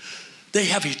gives, they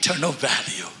have eternal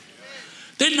value.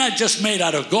 They're not just made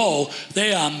out of gold.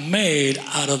 They are made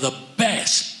out of the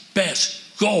best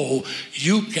gold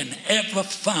you can ever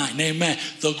find. Amen.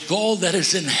 The gold that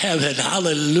is in heaven.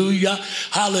 Hallelujah.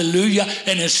 Hallelujah.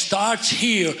 And it starts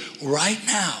here right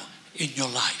now in your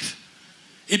life.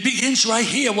 It begins right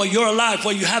here while you're alive,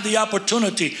 while you have the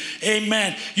opportunity.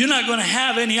 Amen. You're not going to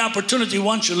have any opportunity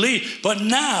once you leave. But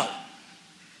now,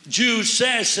 Jude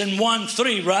says in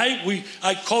 1:3, right?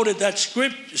 I quoted that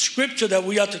scripture that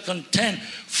we ought to contend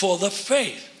for the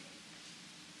faith.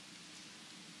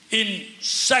 In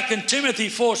 2 Timothy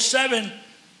 4:7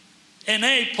 and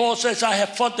 8, Paul says, I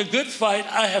have fought the good fight.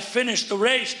 I have finished the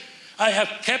race. I have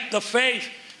kept the faith.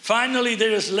 Finally,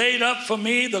 there is laid up for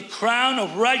me the crown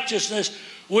of righteousness,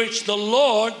 which the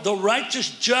Lord, the righteous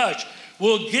judge,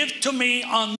 will give to me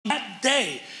on that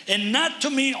day. And not to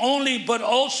me only, but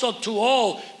also to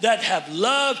all that have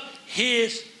loved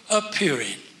his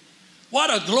appearing. What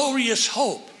a glorious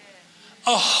hope.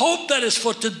 A hope that is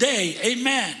for today.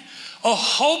 Amen. A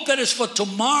hope that is for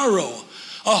tomorrow.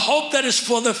 A hope that is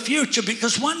for the future.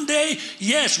 Because one day,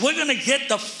 yes, we're going to get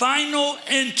the final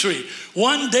entry.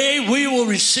 One day we will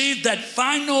receive that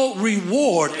final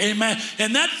reward. Amen.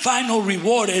 And that final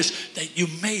reward is that you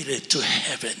made it to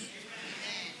heaven.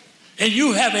 And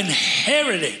you have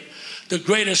inherited the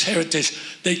greatest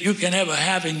heritage that you can ever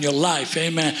have in your life.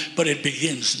 Amen. But it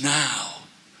begins now.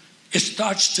 It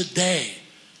starts today.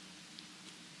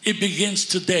 It begins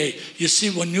today. You see,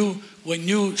 when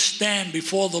you stand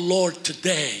before the Lord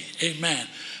today, amen,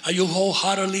 are you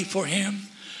wholeheartedly for him?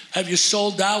 Have you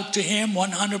sold out to him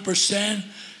 100%?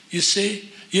 You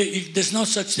see, there's no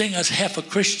such thing as half a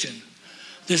Christian.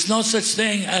 There's no such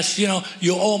thing as,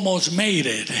 you almost made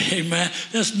it. Amen.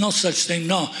 There's no such thing.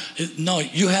 No,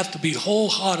 you have to be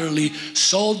wholeheartedly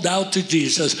sold out to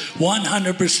Jesus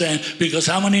 100%, because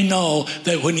how many know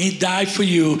that when he died for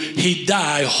you, he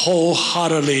died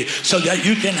wholeheartedly so that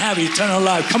you can have eternal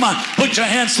life? Come on, put your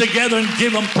hands together and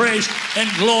give him praise and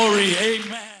glory.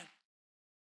 Amen.